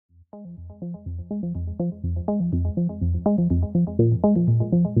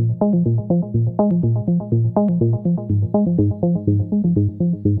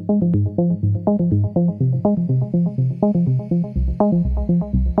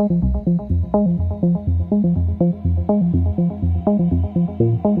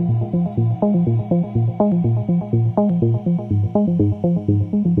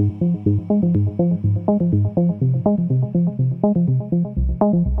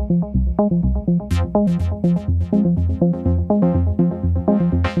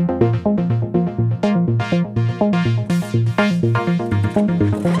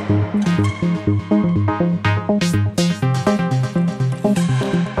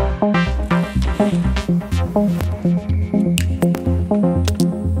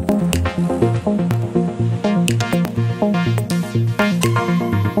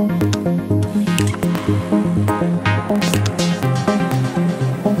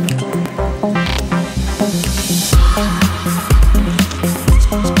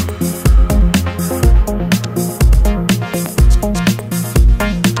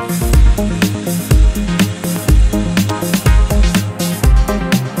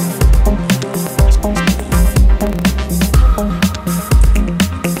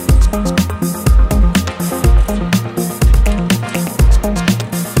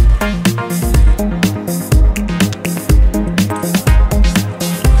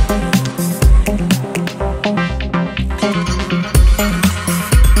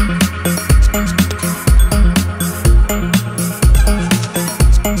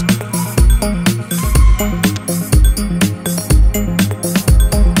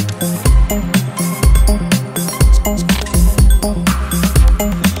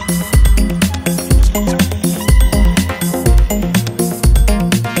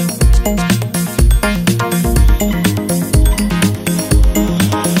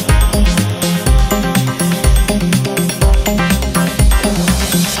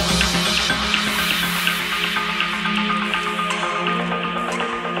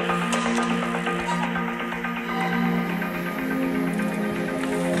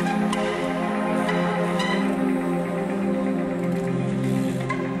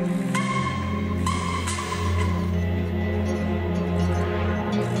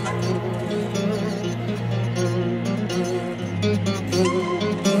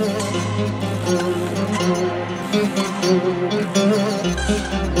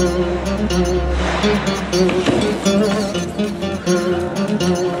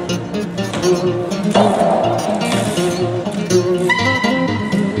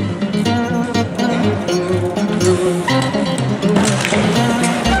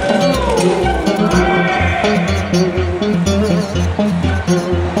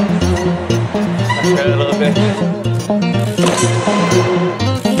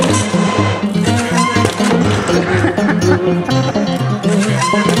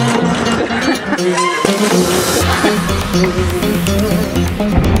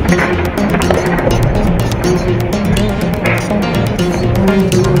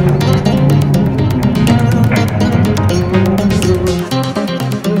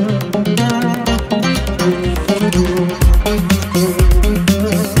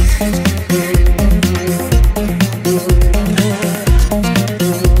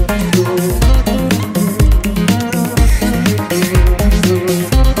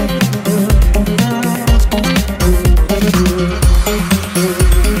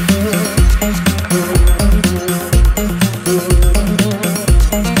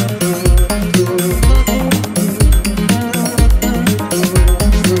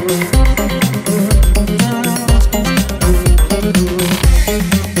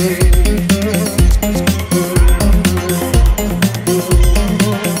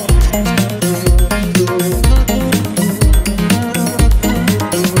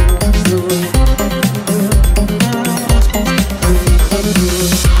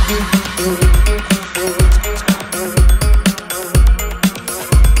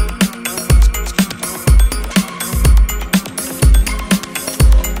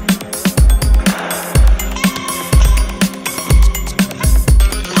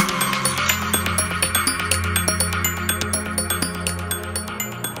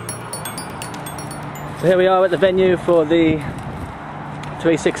So here we are at the venue for the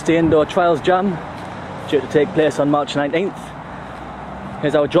 3SIXTY Indoor Trials Jam, due to take place on March 19th.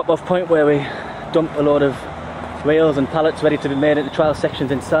 Here's our drop-off point where we dump a load of rails and pallets ready to be made into trial sections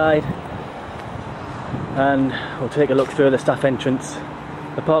inside. And we'll take a look through the staff entrance.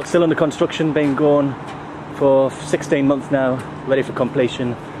 The park's still under construction, been going for 16 months now, ready for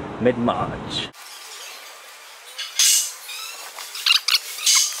completion mid-March.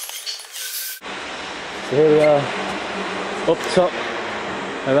 So here we are, up top,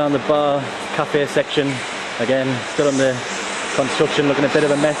 around the bar, cafe section. Again, still under construction, looking a bit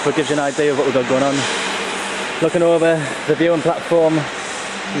of a mess, but gives you an idea of what we've got going on. Looking over the viewing platform, you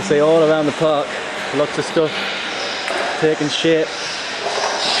can see all around the park, lots of stuff taking shape.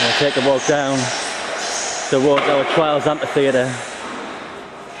 I'll take a walk down towards our Trials Amphitheatre.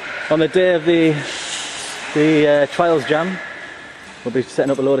 On the day of the Trials Jam, we'll be setting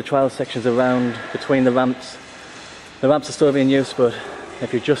up a load of trial sections around between the ramps. The ramps are still being used, but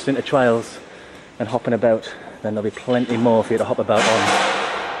if you're just into trials and hopping about, then there'll be plenty more for you to hop about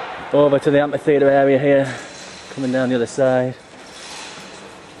on. Over to the amphitheatre area here, coming down the other side.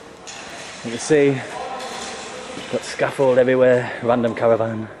 You can see, got scaffold everywhere, random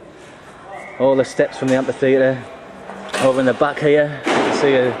caravan. All the steps from the amphitheatre. Over in the back here, you can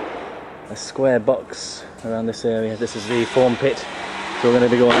see a square box around this area. This is the foam pit. So we're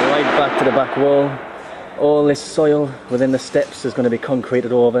going to be going right back to the back wall. All this soil within the steps is going to be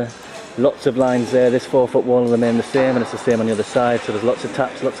concreted over. Lots of lines there. This 4-foot wall will remain the same, and it's the same on the other side. So there's lots of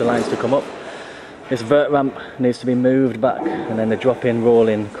taps, lots of lines to come up. This vert ramp needs to be moved back, and then the drop-in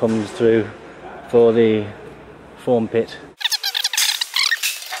roll-in comes through for the foam pit.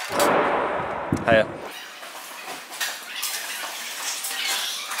 Hiya.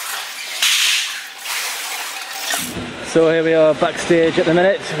 So here we are backstage at the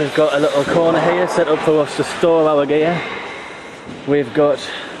minute. We've got a little corner here set up for us to store our gear. We've got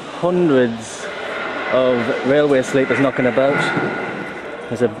hundreds of railway sleepers knocking about.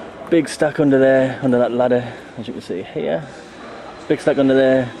 There's a big stack under there, under that ladder, as you can see here. Big stack under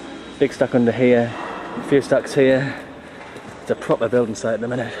there, big stack under here, a few stacks here. It's a proper building site at the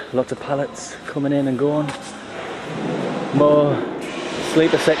minute. Lots of pallets coming in and going. More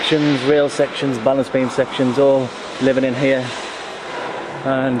sleeper sections, rail sections, balance beam sections, all living in here.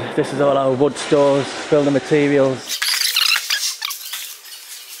 And this is all our wood stores, building materials.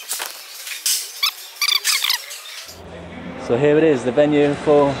 So here it is, the venue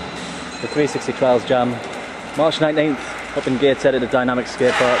for the 360 Trials Jam, March 19th, up in Gateshead at the Dynamix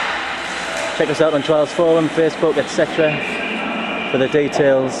skate park. Check us out on Trials Forum, Facebook, etc. for the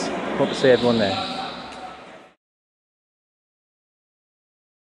details. Hope to see everyone there.